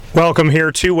Welcome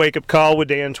here to Wake Up Call with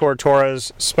Dan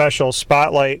Tortora's special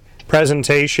spotlight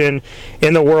presentation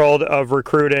in the world of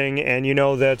recruiting. And you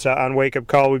know that on Wake Up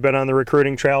Call we've been on the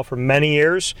recruiting trail for many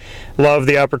years. Love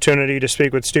the opportunity to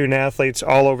speak with student athletes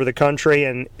all over the country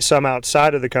and some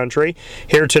outside of the country.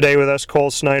 Here today with us,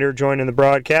 Cole Snyder joining the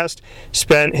broadcast.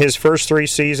 Spent his first 3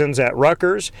 seasons at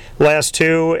Rutgers, last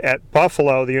 2 at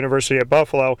Buffalo, the University of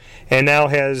Buffalo, and now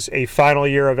has a final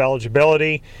year of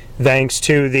eligibility thanks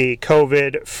to the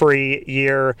COVID-free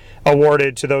year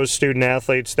awarded to those student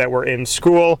athletes that were in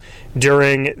school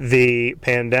during the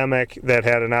pandemic that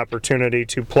had an opportunity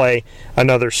to play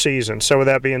another season. So with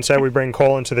that being said, we bring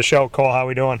Cole into the show. Cole, how are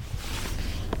we doing?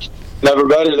 Never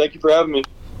better. Thank you for having me.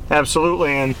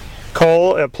 Absolutely. And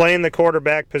Cole, playing the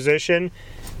quarterback position,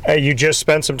 you just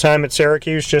spent some time at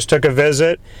Syracuse, just took a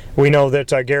visit. We know that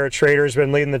Garrett Schrader has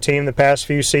been leading the team the past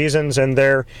few seasons, and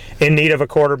they're in need of a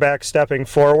quarterback stepping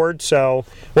forward. So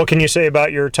what can you say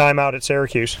about your time out at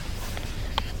Syracuse?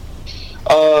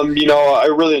 I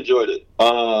really enjoyed it.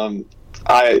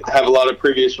 I have a lot of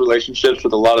previous relationships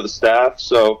with a lot of the staff,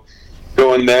 so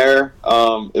going there,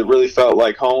 it really felt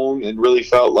like home and really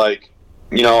felt like,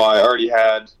 I already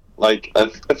had, I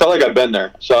felt like I'd been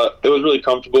there. So it was really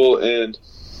comfortable, and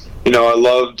I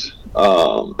loved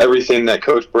everything that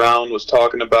Coach Brown was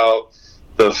talking about,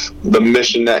 the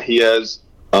mission that he has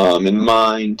in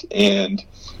mind, and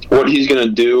what he's going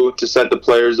to do to set the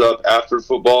players up after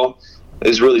football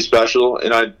is really special.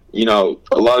 And a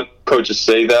lot of coaches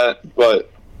say that, but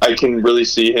I can really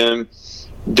see him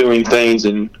doing things,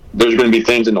 and there's going to be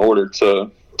things in order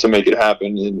to make it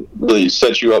happen and really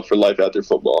set you up for life after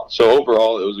football. So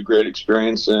overall, it was a great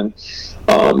experience, and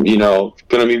going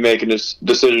to be making this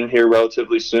decision here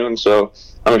relatively soon. So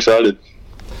I'm excited.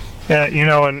 Yeah,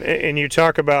 and you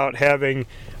talk about having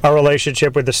a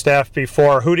relationship with the staff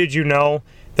before. Who did you know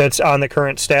that's on the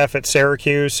current staff at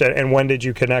Syracuse, and when did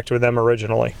you connect with them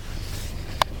originally?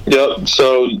 Yep.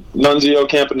 So Nunzio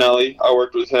Campanelli, I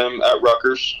worked with him at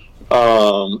Rutgers.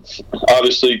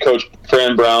 Obviously, Coach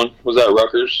Fran Brown was at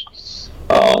Rutgers.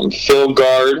 Phil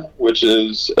Gard, which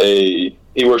is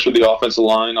he works with the offensive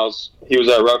line. He was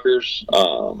at Rutgers.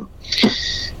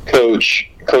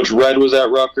 Coach Red was at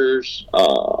Rutgers.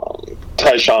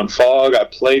 Tyshawn Fogg, I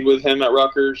played with him at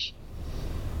Rutgers.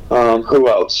 Who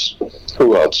else?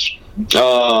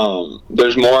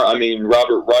 There's more.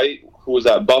 Robert Wright, who was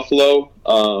at Buffalo.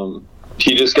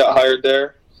 He just got hired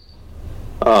there.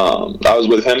 I was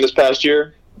with him this past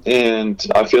year, and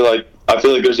I feel like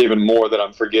there's even more that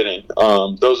I'm forgetting.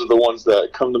 Those are the ones that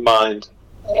come to mind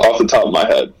off the top of my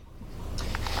head.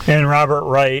 And Robert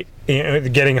Wright,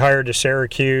 getting hired to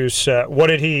Syracuse, what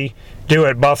did he do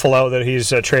at Buffalo that he's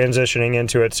transitioning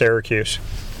into at Syracuse?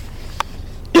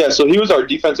 Yeah, so he was our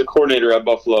defensive coordinator at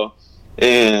Buffalo,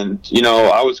 and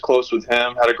I was close with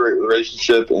him, had a great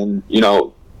relationship, and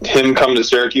him coming to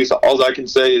Syracuse, all I can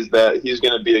say is that he's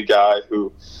going to be a guy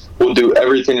who will do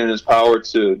everything in his power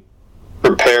to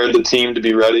prepare the team to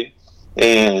be ready,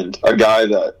 and a guy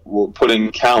that will put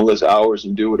in countless hours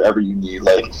and do whatever you need.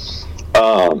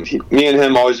 Me and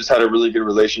him always just had a really good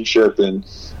relationship, and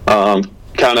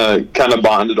kind of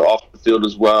bonded off the field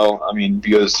as well.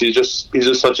 Because he's just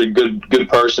such a good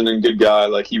person and good guy.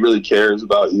 He really cares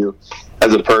about you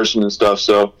as a person and stuff.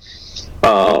 So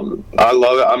I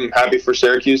love it. I'm happy for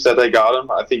Syracuse that they got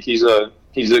him. I think he's a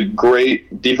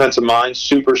great defensive mind,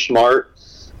 super smart,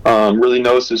 really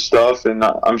knows his stuff, and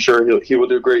I'm sure he will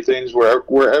do great things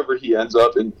wherever he ends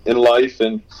up in life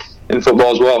and in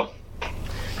football as well.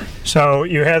 So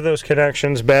you had those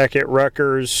connections back at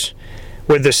Rutgers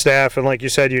with the staff, and like you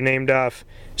said, you named off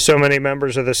so many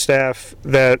members of the staff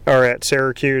that are at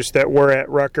Syracuse that were at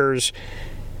Rutgers.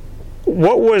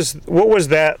 What was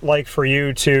that like for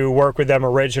you to work with them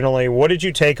originally? What did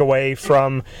you take away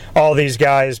from all these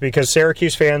guys? Because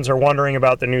Syracuse fans are wondering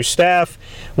about the new staff.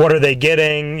 What are they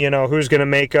getting? Who's going to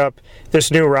make up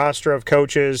this new roster of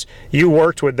coaches? You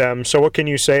worked with them, so what can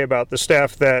you say about the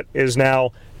staff that is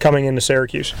now coming into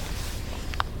Syracuse?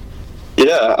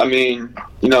 Yeah,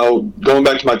 going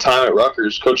back to my time at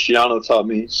Rutgers, Coach Giano taught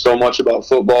me so much about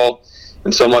football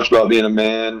and so much about being a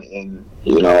man, and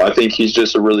I think he's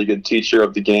just a really good teacher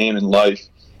of the game and life,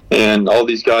 and all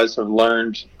these guys have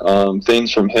learned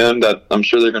things from him that I'm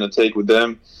sure they're going to take with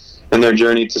them in their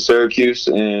journey to Syracuse.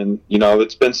 And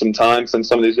it's been some time since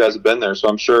some of these guys have been there, so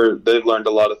I'm sure they've learned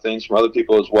a lot of things from other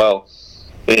people as well.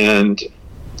 And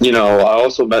I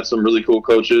also met some really cool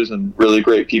coaches and really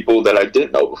great people that I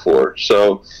didn't know before.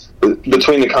 So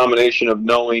between the combination of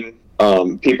knowing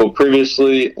people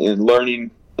previously and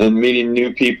learning and meeting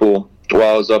new people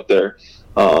while I was up there,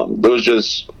 it was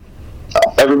just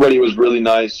everybody was really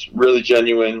nice, really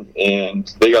genuine,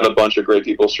 and they got a bunch of great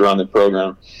people surrounding the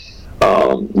program.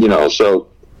 So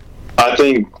I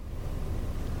think,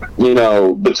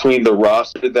 between the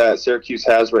roster that Syracuse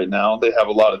has right now, they have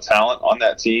a lot of talent on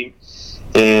that team.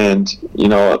 And,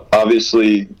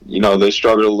 obviously, they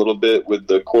struggled a little bit with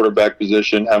the quarterback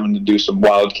position, having to do some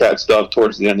wildcat stuff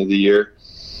towards the end of the year,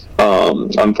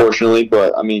 unfortunately.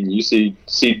 But, you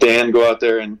see Dan go out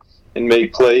there and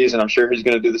make plays, and I'm sure he's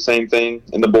going to do the same thing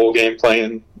in the bowl game,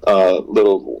 playing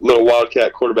little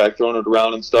wildcat quarterback, throwing it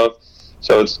around and stuff.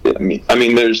 So there's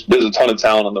a ton of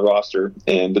talent on the roster,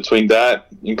 and between that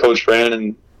and Coach Fran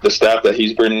and the staff that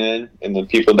he's bringing in and the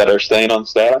people that are staying on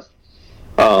staff,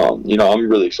 I'm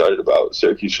really excited about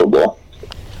Syracuse football.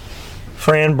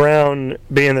 Fran Brown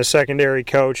being the secondary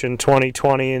coach in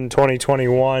 2020 and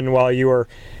 2021 while you were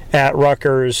at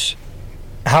Rutgers,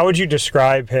 how would you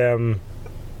describe him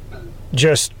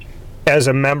just as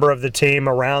a member of the team,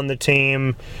 around the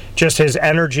team, just his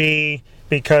energy?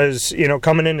 Because,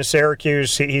 coming into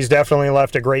Syracuse, he's definitely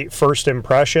left a great first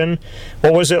impression.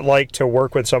 What was it like to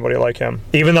work with somebody like him?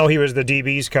 Even though he was the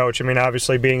DB's coach,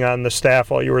 obviously being on the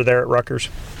staff while you were there at Rutgers.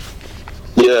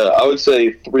 Yeah, I would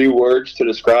say 3 words to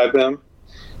describe him.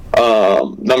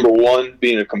 Number 1,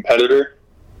 being a competitor.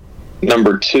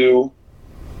 Number 2,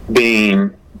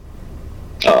 being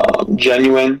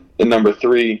genuine. And number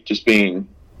 3, just being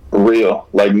real.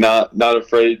 Like, not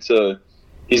afraid to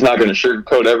 – he's not going to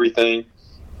sugarcoat everything.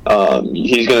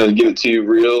 He's going to give it to you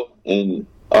real and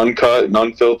uncut and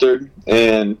unfiltered.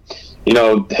 And,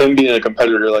 him being a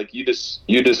competitor, like you just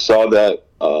saw that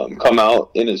come out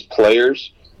in his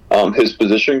players, his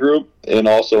position group, and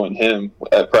also in him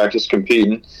at practice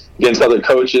competing against other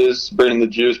coaches, bringing the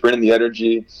juice, bringing the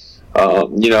energy.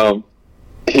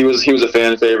 He was a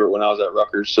fan favorite when I was at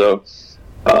Rutgers. So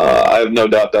I have no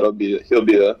doubt that he'll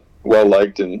be a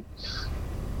well-liked, and,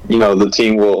 the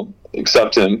team will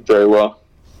accept him very well.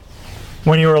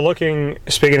 When you were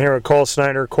speaking here with Cole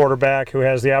Snyder, quarterback who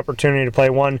has the opportunity to play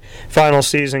one final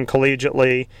season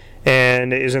collegiately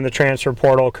and is in the transfer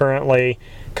portal currently,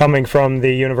 coming from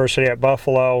the University at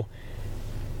Buffalo,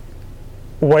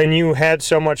 when you had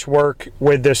so much work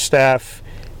with this staff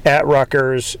at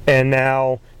Rutgers and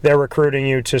now they're recruiting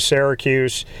you to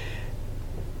Syracuse,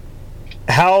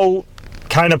 how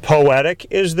kind of poetic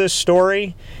is this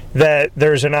story that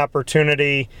there's an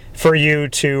opportunity for you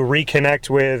to reconnect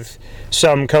with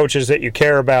some coaches that you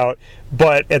care about,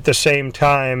 but at the same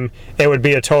time, it would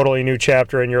be a totally new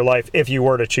chapter in your life if you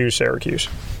were to choose Syracuse?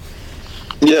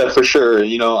 Yeah, for sure.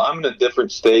 I'm in a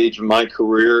different stage of my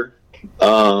career.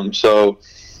 So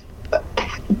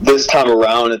this time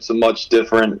around, it's a much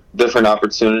different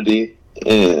opportunity.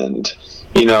 And,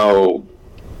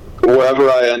 wherever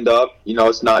I end up,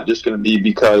 it's not just going to be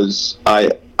because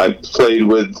I played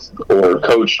with or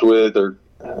coached with or,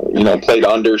 played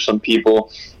under some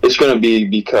people. It's going to be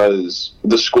because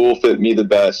the school fit me the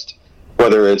best,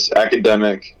 whether it's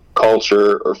academic,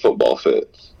 culture, or football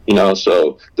fit.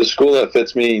 So the school that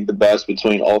fits me the best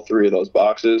between all 3 of those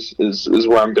boxes is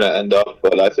where I'm going to end up.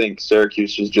 But I think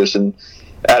Syracuse is just an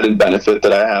added benefit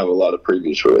that I have a lot of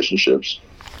previous relationships.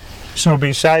 So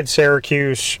besides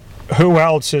Syracuse, who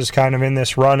else is kind of in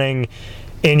this running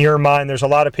in your mind? There's a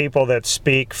lot of people that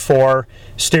speak for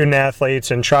student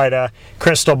athletes and try to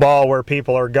crystal ball where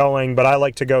people are going, but I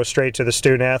like to go straight to the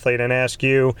student athlete and ask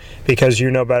you, because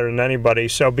you know better than anybody.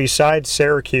 So besides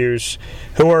Syracuse,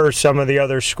 who are some of the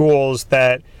other schools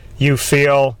that you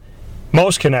feel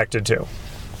most connected to?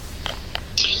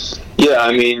 Yeah,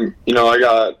 I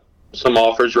got some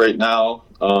offers right now,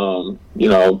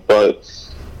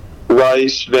 but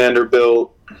Rice,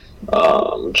 Vanderbilt,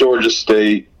 Georgia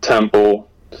State, Temple.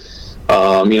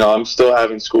 I'm still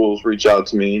having schools reach out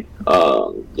to me.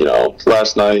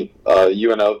 Last night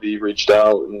UNLV reached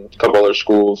out and a couple other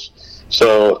schools.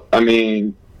 So,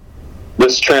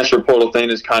 this transfer portal thing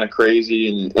is kind of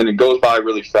crazy and it goes by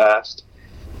really fast.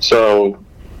 So,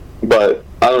 but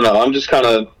I don't know. I'm just kind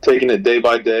of taking it day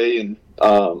by day, and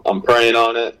I'm praying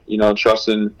on it,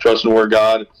 trusting where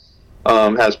God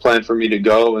has planned for me to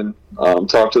go, and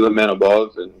talk to the men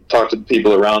above and talk to the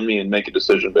people around me and make a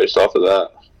decision based off of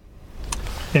that.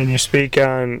 And you speak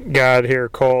on God here,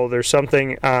 Cole. There's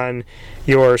something on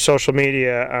your social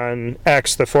media, on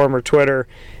X, the former Twitter.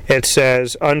 It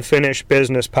says, "Unfinished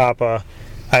business, Papa."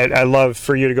 I'd love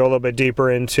for you to go a little bit deeper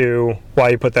into why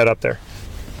you put that up there.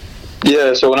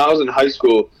 Yeah, so when I was in high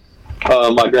school,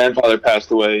 my grandfather passed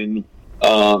away, and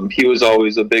he was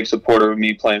always a big supporter of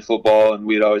me playing football, and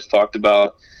we'd always talked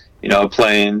about,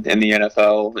 playing in the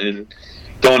NFL and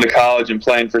going to college and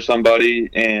playing for somebody.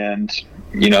 And,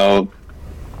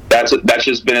 that's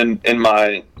just been in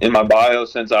my bio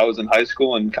since I was in high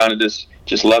school, and kind of just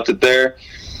left it there,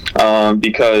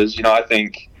 because I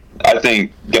think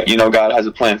God has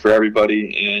a plan for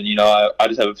everybody, and I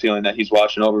just have a feeling that He's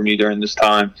watching over me during this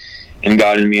time and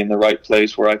guiding me in the right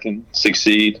place where I can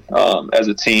succeed as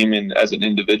a team and as an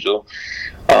individual.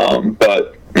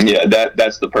 But yeah,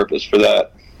 that's the purpose for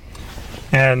that.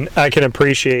 And I can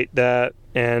appreciate that.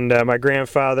 And my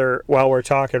grandfather, while we're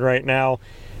talking right now,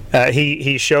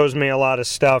 he shows me a lot of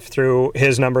stuff through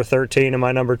his number 13 and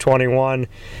my number 21.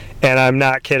 And I'm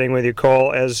not kidding with you,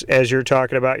 Cole. As you're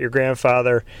talking about your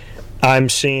grandfather, I'm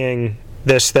seeing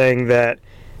this thing that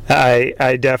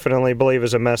I definitely believe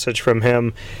is a message from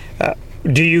him.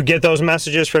 Do you get those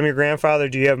messages from your grandfather?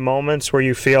 Do you have moments where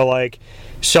you feel like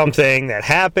something that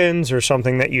happens or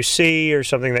something that you see or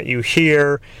something that you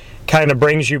hear kind of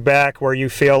brings you back where you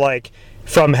feel like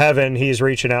from heaven He's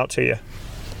reaching out to you?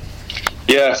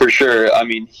 Yeah, for sure. I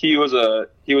mean, he was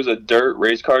a dirt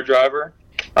race car driver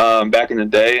back in the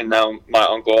day, and now my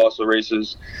uncle also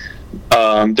races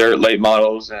dirt late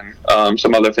models, and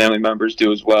some other family members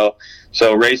do as well.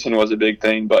 So racing was a big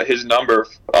thing, but his number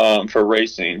for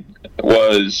racing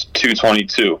was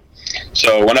 222.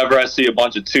 So whenever I see a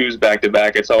bunch of twos back to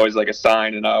back, it's always like a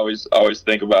sign, and I always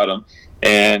think about him.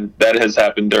 And that has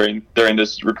happened during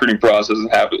this recruiting process,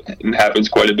 and happens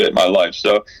quite a bit in my life.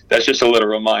 So that's just a little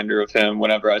reminder of him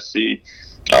whenever I see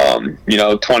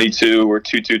 22 or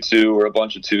 222 or a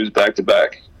bunch of twos back to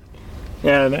back.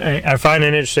 Yeah, and I find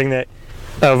it interesting that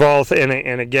of all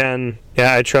and again,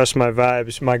 yeah, I trust my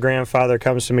vibes. My grandfather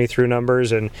comes to me through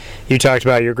numbers, and you talked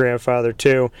about your grandfather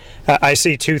too. I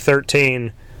see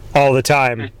 213 all the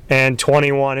time, and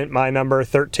 21 my number,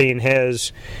 13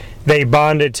 his. They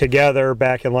bonded together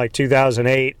back in like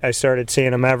 2008. I started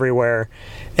seeing them everywhere,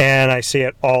 and I see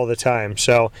it all the time.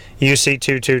 So you see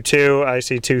 222, I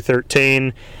see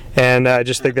 213, and I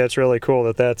just think that's really cool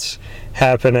that that's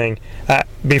happening.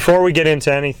 Before we get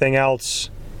into anything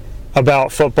else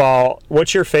about football,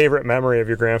 what's your favorite memory of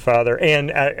your grandfather?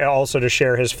 And also to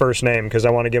share his first name, because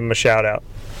I want to give him a shout out.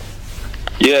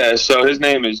 Yeah, so his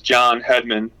name is John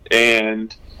Hedman,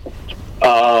 and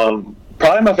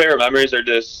probably my favorite memories are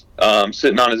just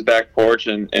sitting on his back porch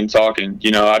and talking.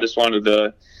 I just wanted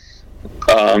to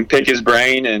pick his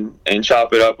brain and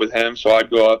chop it up with him. So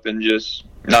I'd go up and just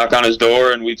knock on his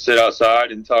door, and we'd sit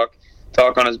outside and talk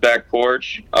on his back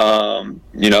porch.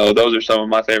 Those are some of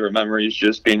my favorite memories,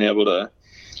 just being able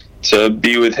to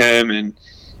be with him and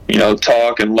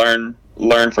talk and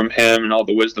learn from him and all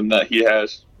the wisdom that he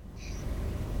has.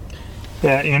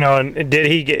 Yeah, and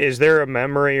is there a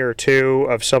memory or two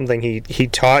of something he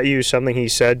taught you, something he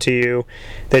said to you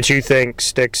that you think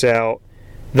sticks out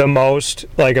the most,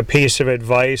 like a piece of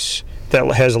advice that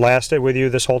has lasted with you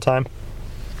this whole time?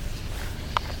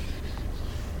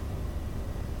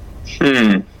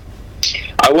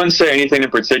 I wouldn't say anything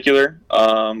in particular.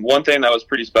 One thing that was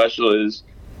pretty special is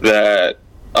that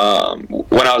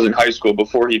when I was in high school,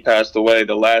 before he passed away,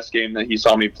 the last game that he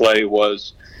saw me play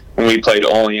was when we played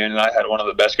Olean, and I had one of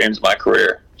the best games of my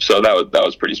career. So that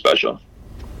was pretty special.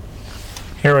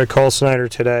 Here with Cole Snyder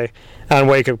today on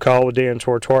Wake Up Call with Dan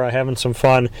Tortora, having some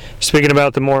fun, speaking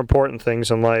about the more important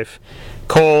things in life.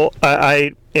 Cole,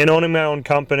 in owning my own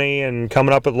company and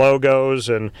coming up with logos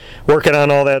and working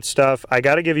on all that stuff, I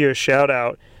got to give you a shout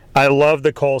out. I love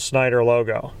the Cole Snyder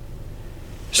logo.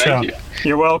 Thank you.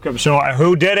 You're welcome. So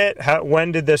who did it?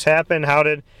 When did this happen? How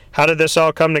did this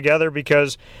all come together?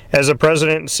 Because as a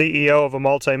president and CEO of a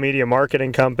multimedia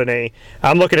marketing company,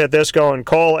 I'm looking at this going,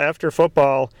 Cole, after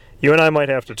football, you and I might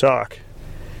have to talk.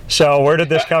 So where did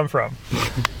this come from?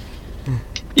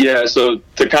 Yeah, so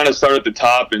to kind of start at the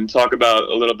top and talk about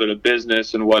a little bit of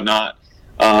business and whatnot,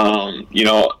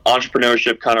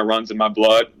 entrepreneurship kind of runs in my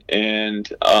blood, and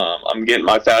I'm getting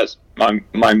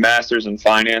my master's in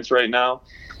finance right now,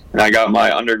 and I got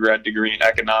my undergrad degree in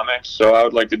economics. So I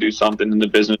would like to do something in the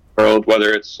business world,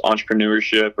 whether it's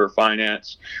entrepreneurship or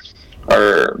finance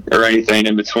or anything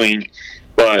in between.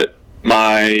 But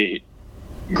my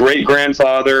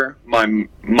great-grandfather, my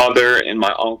mother, and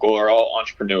my uncle are all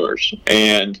entrepreneurs.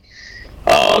 And,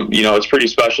 it's pretty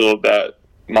special that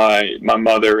my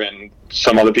mother and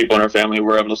some other people in our family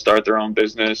were able to start their own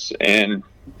business, and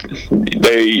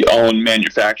they own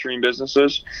manufacturing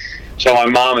businesses. So my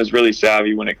mom is really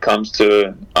savvy when it comes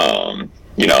to,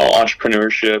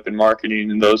 entrepreneurship and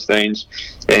marketing and those things.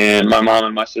 And my mom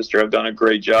and my sister have done a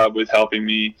great job with helping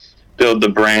me build the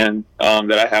brand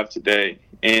that I have today.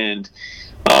 And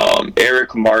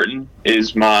Eric Martin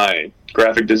is my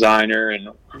graphic designer and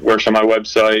works on my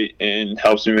website and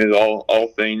helps me with all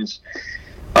things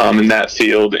in that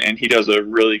field, and he does a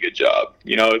really good job.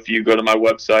 If you go to my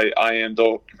website,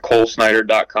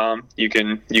 IamColeSnyder.com, you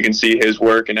can see his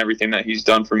work and everything that he's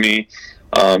done for me.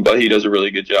 But he does a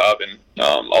really good job, and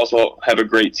also have a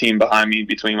great team behind me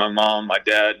between my mom, my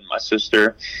dad, and my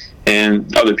sister,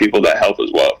 and other people that help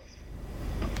as well.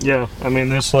 Yeah, I mean,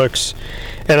 this looks,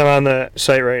 and I'm on the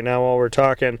site right now while we're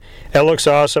talking, it looks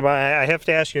awesome. I have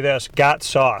to ask you this, Got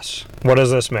Sauce, what does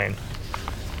this mean?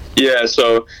 Yeah,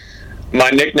 so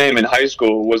my nickname in high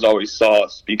school was always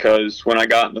Sauce, because when I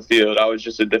got in the field, I was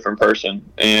just a different person,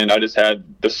 and I just had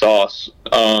the sauce,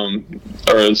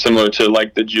 or similar to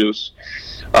like the juice.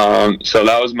 So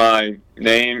that was my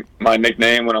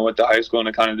nickname when I went to high school, and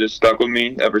it kind of just stuck with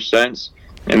me ever since.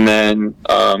 And then,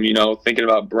 thinking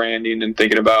about branding and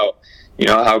thinking about,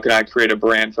 how can I create a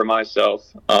brand for myself?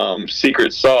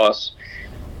 Secret Sauce,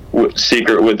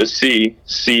 secret with a C,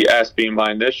 CS being my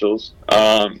initials.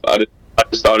 I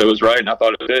just thought it was right, and I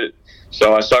thought it fit,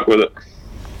 so I stuck with it.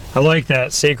 I like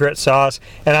that, Secret Sauce,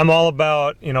 and I'm all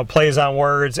about, plays on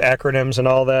words, acronyms, and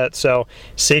all that. So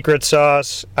Secret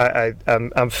Sauce,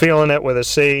 I'm feeling it with a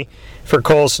C for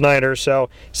Cole Snyder. So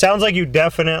sounds like you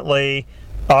definitely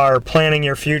are planning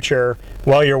your future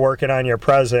while you're working on your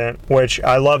present, which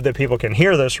I love that people can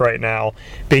hear this right now,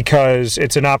 because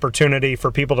it's an opportunity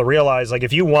for people to realize, like,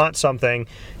 if you want something,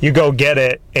 you go get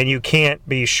it, and you can't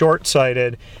be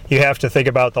short-sighted. You have to think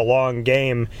about the long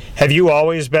game. Have you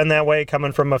always been that way,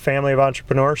 coming from a family of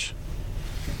entrepreneurs?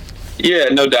 Yeah,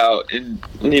 no doubt. And,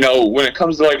 when it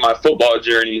comes to like my football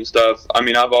journey and stuff, I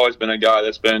mean, I've always been a guy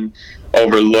that's been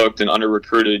overlooked and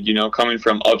under-recruited, coming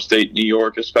from upstate New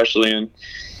York, especially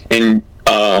in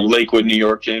Lakewood, New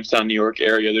York, Jamestown, New York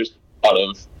area. There's a lot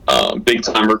of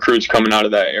big-time recruits coming out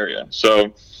of that area.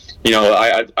 So,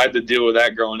 I had to deal with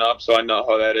that growing up, so I know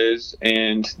how that is,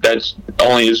 and that's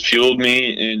only has fueled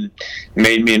me and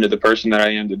made me into the person that I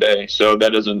am today. So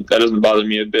that doesn't bother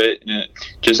me a bit, and it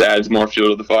just adds more fuel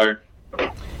to the fire.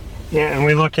 Yeah, and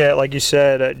we look at, like you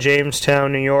said,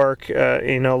 Jamestown, New York,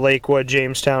 Lakewood,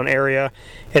 Jamestown area.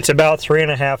 It's about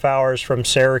 3.5 hours from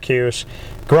Syracuse.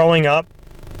 Growing up,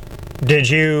 did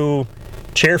you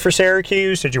cheer for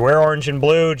Syracuse? Did you wear orange and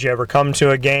blue? Did you ever come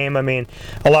to a game? I mean,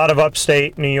 a lot of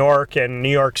upstate New York and New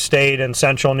York State and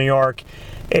central New York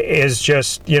is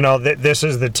just, this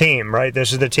is the team, right?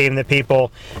 This is the team that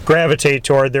people gravitate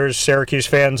toward. There's Syracuse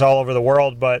fans all over the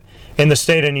world, but in the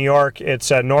state of New York,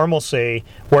 it's a normalcy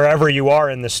wherever you are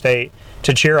in the state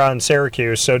to cheer on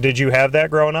Syracuse. So did you have that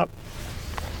growing up?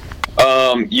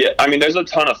 Yeah, I mean, there's a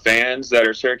ton of fans that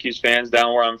are Syracuse fans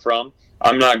down where I'm from.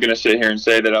 I'm not going to sit here and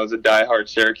say that I was a diehard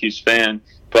Syracuse fan,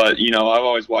 but, I've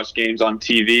always watched games on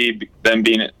TV, them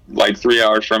being like 3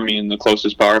 hours from me in the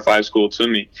closest Power 5 school to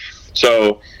me.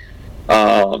 So,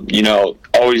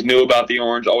 always knew about the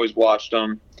Orange, always watched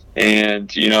them.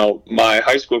 And, my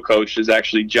high school coach is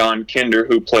actually John Kinder,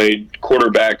 who played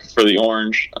quarterback for the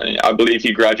Orange. I believe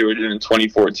he graduated in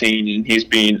 2014, and he's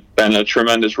been a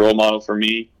tremendous role model for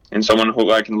me and someone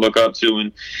who I can look up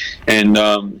to and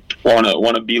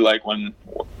want to be like when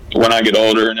I get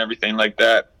older and everything like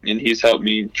that. And he's helped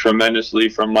me tremendously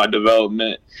from my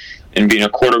development and being a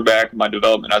quarterback, my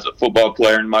development as a football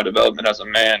player, and my development as a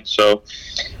man. So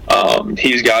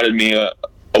he's guided me a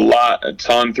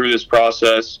ton through this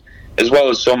process, as well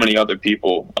as so many other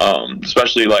people,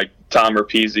 especially like Tom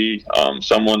Rapizzi,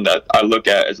 someone that I look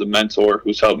at as a mentor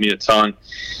who's helped me a ton.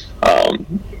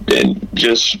 And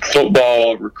just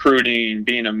football, recruiting,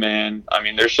 being a man. I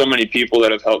mean, there's so many people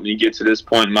that have helped me get to this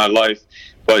point in my life.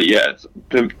 But yeah,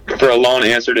 for a long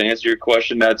answer to answer your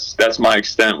question, that's my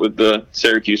extent with the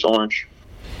Syracuse Orange.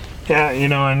 Yeah,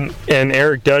 and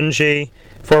Eric Dungy,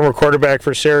 former quarterback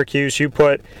for Syracuse, you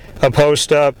put a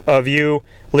post up of you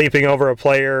leaping over a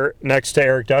player next to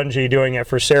Eric Dungy doing it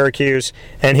for Syracuse,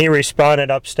 and he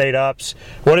responded, Upstate Ups.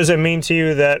 What does it mean to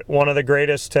you that one of the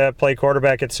greatest to play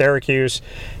quarterback at Syracuse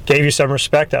gave you some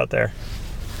respect out there?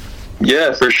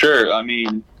 Yeah, for sure. I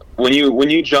mean, when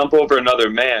you jump over another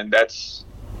man, that's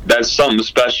something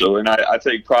special, and I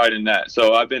take pride in that.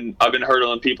 So I've been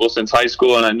hurdling people since high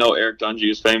school, and I know Eric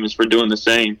Dungy is famous for doing the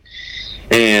same.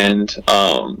 And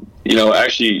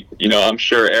actually, I'm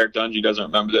sure Eric Dungy doesn't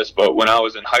remember this, but when I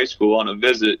was in high school on a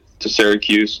visit to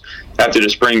Syracuse after the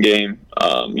spring game,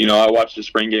 I watched the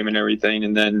spring game and everything,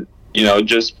 and then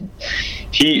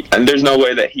and there's no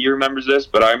way that he remembers this,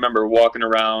 but I remember walking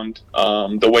around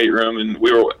the weight room, and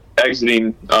we were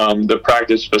exiting the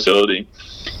practice facility.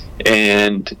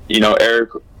 And,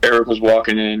 Eric was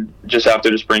walking in just after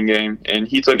the spring game, and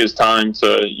he took his time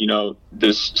to,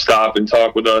 just stop and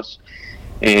talk with us.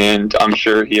 And I'm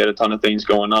sure he had a ton of things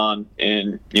going on.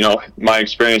 And, my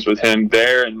experience with him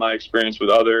there and my experience with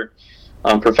other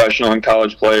professional and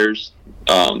college players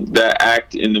that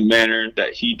act in the manner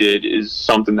that he did is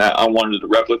something that I wanted to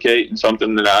replicate, and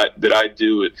something that I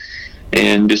do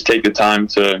and just take the time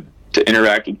to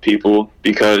interact with people,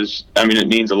 because I mean it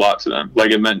means a lot to them,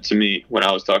 like it meant to me when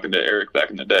I was talking to Eric back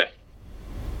in the day.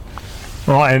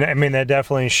 Well, and I mean that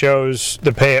definitely shows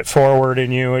the pay it forward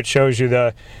in you. It shows you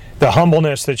the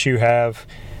humbleness that you have.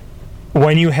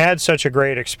 When you had such a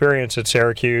great experience at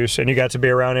Syracuse and you got to be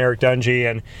around Eric Dungy,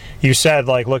 and you said,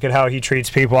 like, look at how he treats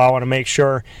people, I want to make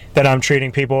sure that I'm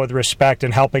treating people with respect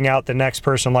and helping out the next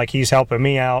person like he's helping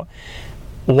me out.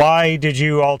 Why did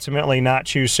you ultimately not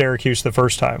choose Syracuse the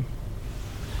first time?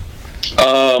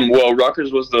 Well,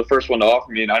 Rutgers was the first one to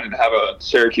offer me, and I didn't have a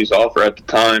Syracuse offer at the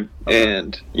time.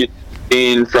 And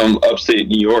being from upstate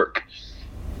New York,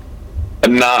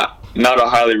 not a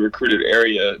highly recruited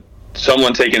area,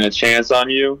 someone taking a chance on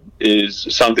you is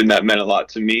something that meant a lot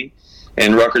to me.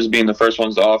 And Rutgers being the first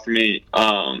ones to offer me,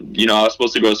 I was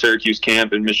supposed to go to Syracuse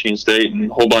camp and Michigan State and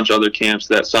a whole bunch of other camps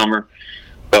that summer,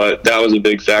 but that was a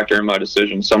big factor in my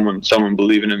decision. Someone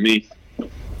believing in me.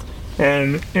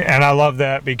 And I love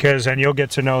that, because, and you'll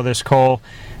get to know this, Cole,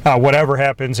 whatever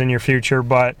happens in your future,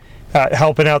 but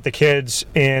helping out the kids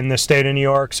in the state of New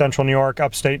York, central New York,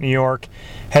 upstate New York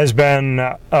has been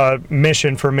a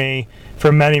mission for me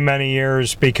for many, many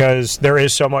years, because there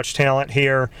is so much talent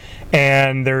here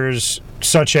and there's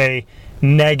such a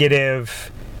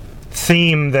negative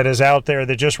theme that is out there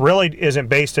that just really isn't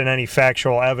based in any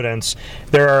factual evidence.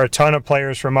 There are a ton of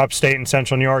players from upstate and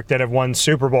central New York that have won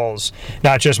Super Bowls,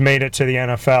 not just made it to the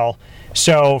NFL.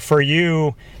 So for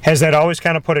you, has that always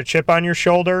kind of put a chip on your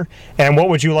shoulder? And what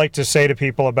would you like to say to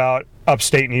people about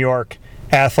upstate New York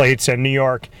athletes and New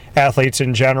York athletes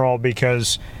in general?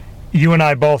 Because you and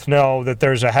I both know that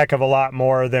there's a heck of a lot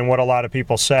more than what a lot of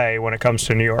people say when it comes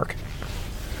to New York.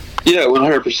 Yeah,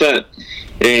 100%.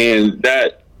 And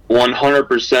that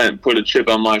 100% put a chip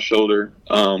on my shoulder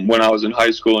when I was in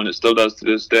high school, and it still does to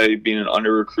this day, being an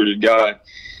under-recruited guy,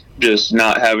 just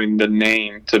not having the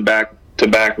name to back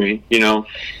me,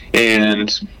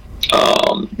 And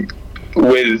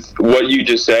with what you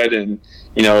just said, and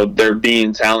there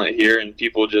being talent here and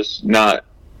people just not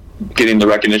getting the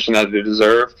recognition that they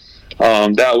deserve,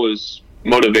 that was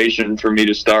motivation for me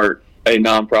to start a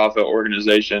nonprofit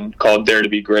organization called Dare to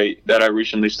Be Great that I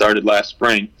recently started last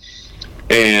spring.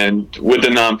 And with the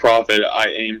nonprofit, I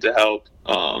aim to help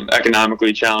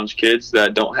economically challenged kids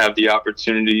that don't have the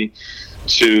opportunity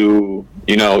to,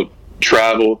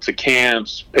 travel to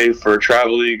camps, pay for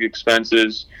travel league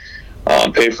expenses,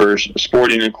 pay for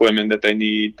sporting equipment that they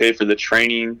need, pay for the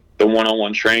training, the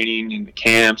one-on-one training and the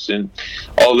camps and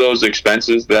all those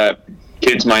expenses that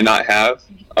kids might not have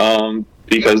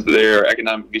because they're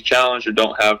economically challenged or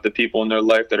don't have the people in their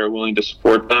life that are willing to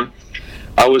support them.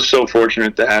 I was so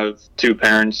fortunate to have two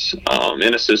parents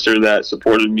and a sister that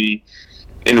supported me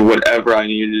in whatever I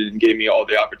needed and gave me all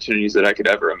the opportunities that I could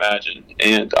ever imagine.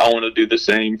 And I want to do the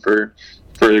same for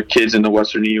kids in the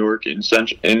Western New York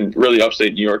and really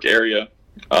upstate New York area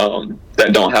that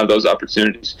don't have those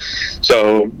opportunities.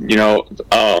 So,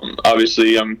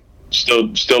 obviously I'm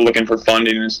still looking for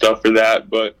funding and stuff for that,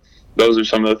 but those are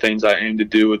some of the things I aim to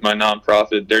do with my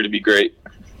nonprofit, Dare to Be Great.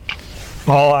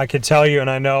 Well, I could tell you, and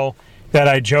I know that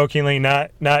I jokingly,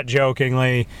 not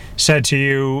jokingly, said to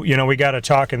you, we got to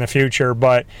talk in the future.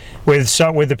 But with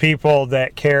the people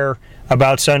that care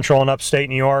about Central and Upstate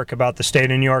New York, about the state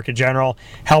of New York in general,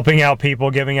 helping out people,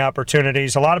 giving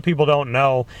opportunities. A lot of people don't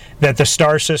know that the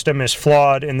star system is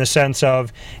flawed in the sense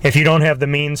of if you don't have the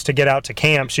means to get out to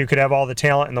camps, you could have all the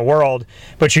talent in the world,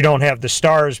 but you don't have the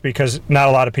stars because not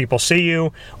a lot of people see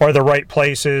you, or the right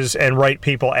places and right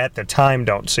people at the time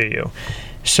don't see you.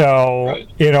 So,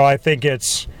 right. I think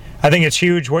it's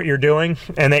huge what you're doing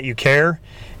and that you care,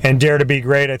 and Dare to Be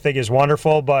Great I think is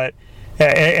wonderful. But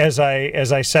as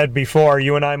I said before,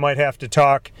 you and I might have to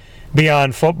talk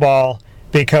beyond football,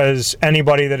 because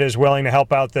anybody that is willing to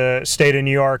help out the state of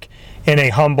New York in a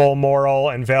humble, moral,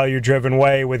 and value-driven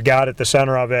way with God at the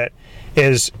center of it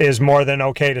is more than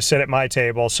okay to sit at my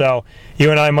table. So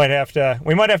you and I might have to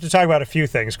talk about a few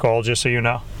things, Cole, just so you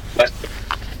know.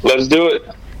 Let's do it.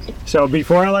 So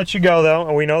before I let you go, though,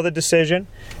 and we know the decision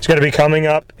is going to be coming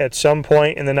up at some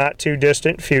point in the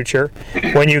not-too-distant future.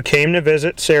 When you came to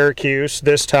visit Syracuse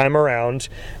this time around,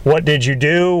 what did you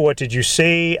do? What did you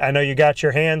see? I know you got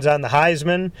your hands on the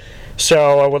Heisman,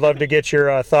 so I would love to get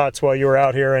your thoughts while you were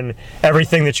out here and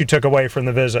everything that you took away from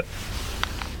the visit.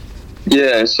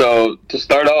 Yeah, so to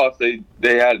start off, they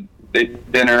had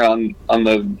dinner on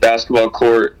the basketball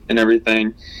court and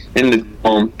everything in the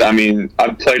dome. I mean,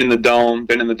 I've played in the dome,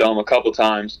 been in the dome a couple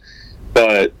times,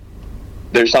 but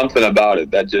there's something about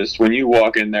it that just when you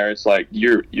walk in there, it's like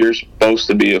you're supposed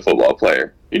to be a football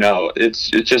player. You know, it's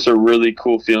just a really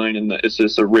cool feeling, and it's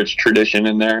just a rich tradition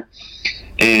in there.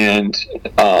 And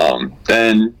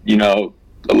then, you know,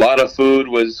 a lot of food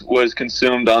was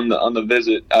consumed on the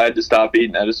visit. I had to stop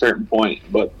eating at a certain point,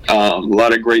 but a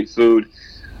lot of great food.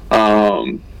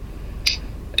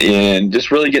 And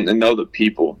just really getting to know the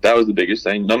people. That was the biggest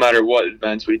thing. No matter what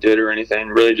events we did or anything,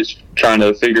 really just trying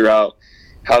to figure out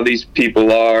how these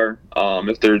people are,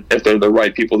 if they're the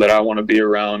right people that I want to be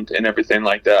around and everything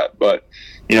like that. But,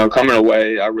 you know, coming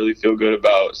away, I really feel good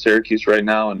about Syracuse right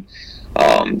now, and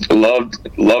love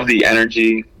the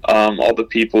energy, all the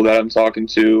people that I'm talking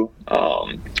to, all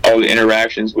the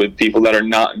interactions with people that are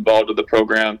not involved with the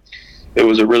program. It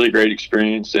was a really great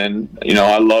experience, and you know,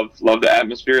 I love the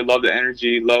atmosphere, love the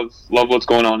energy, love what's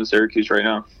going on in Syracuse right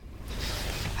now.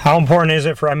 How important is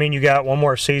it I mean, you got one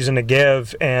more season to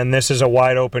give, and this is a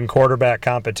wide open quarterback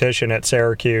competition at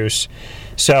Syracuse.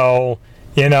 So,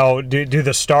 you know, do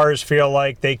the stars feel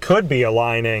like they could be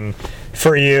aligning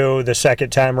for you the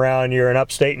second time around? You're an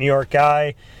upstate New York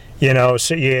guy. You know,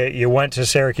 so you went to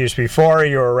Syracuse before.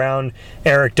 You were around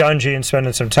Eric Dungy and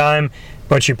spending some time,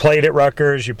 but you played at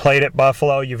Rutgers, you played at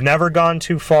Buffalo. You've never gone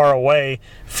too far away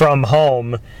from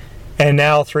home, and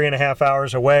now 3.5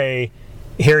 hours away,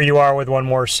 here you are with one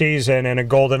more season and a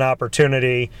golden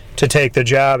opportunity to take the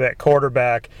job at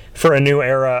quarterback for a new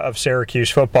era of Syracuse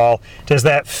football. Does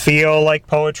that feel like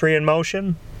poetry in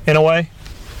motion, in a way?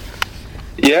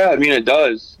 Yeah, I mean, it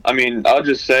does. I mean, I'll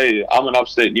just say I'm an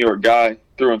upstate New York guy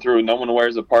through and through. No one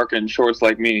wears a parka and shorts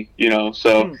like me, you know,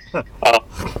 so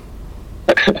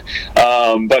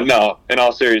but no, in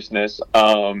all seriousness,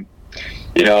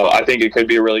 you know, I think it could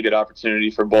be a really good opportunity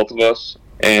for both of us,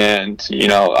 and you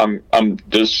know, I'm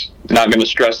just not going to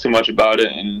stress too much about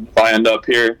it, and if I end up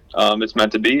here, it's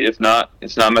meant to be. If not,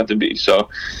 it's not meant to be. So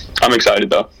I'm excited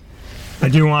though. I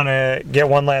do want to get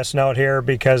one last note here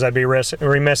because I'd be remiss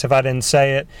if I didn't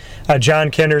say it.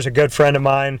 John Kinder's a good friend of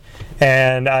mine,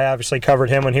 and I obviously covered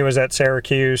him when he was at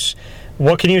Syracuse.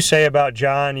 What can you say about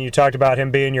John? You talked about him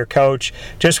being your coach.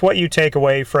 Just what you take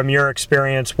away from your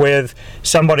experience with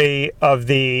somebody of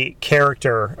the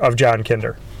character of John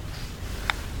Kinder.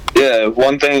 Yeah,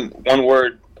 one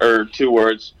word or 2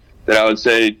 words that I would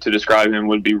say to describe him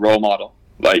would be role model.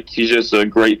 Like, he's just a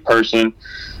great person.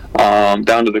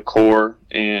 Down to the core,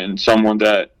 and someone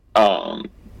that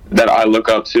I look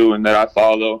up to and that I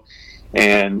follow,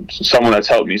 and someone that's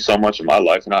helped me so much in my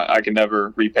life, and I can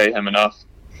never repay him enough.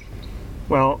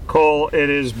 Well, Cole, it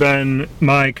has been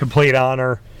my complete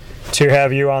honor to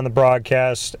have you on the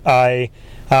broadcast. You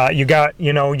and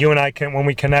I, when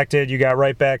we connected, you got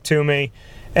right back to me.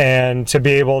 And to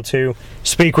be able to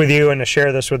speak with you and to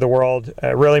share this with the world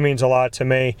really means a lot to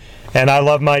me. And I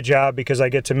love my job because I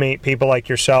get to meet people like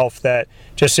yourself that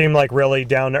just seem like really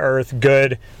down-to-earth,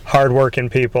 good,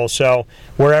 hard-working people. So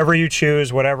wherever you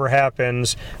choose, whatever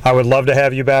happens, I would love to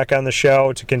have you back on the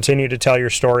show to continue to tell your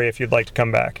story if you'd like to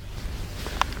come back.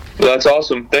 Well, that's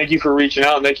awesome. Thank you for reaching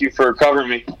out, and thank you for covering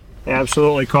me.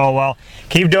 Absolutely, Cole. Well,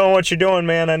 keep doing what you're doing,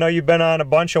 man. I know you've been on a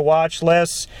bunch of watch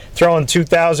lists, throwing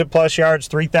 2,000-plus yards,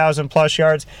 3,000-plus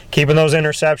yards, keeping those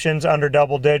interceptions under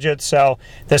double digits. So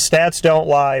the stats don't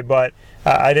lie, but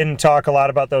I didn't talk a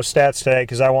lot about those stats today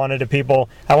because I wanted people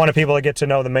to get to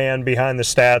know the man behind the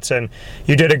stats, and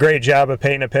you did a great job of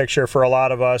painting a picture for a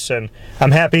lot of us, and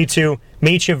I'm happy to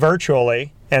meet you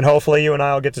virtually, and hopefully you and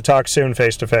I will get to talk soon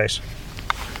face-to-face.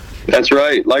 That's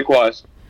right. Likewise.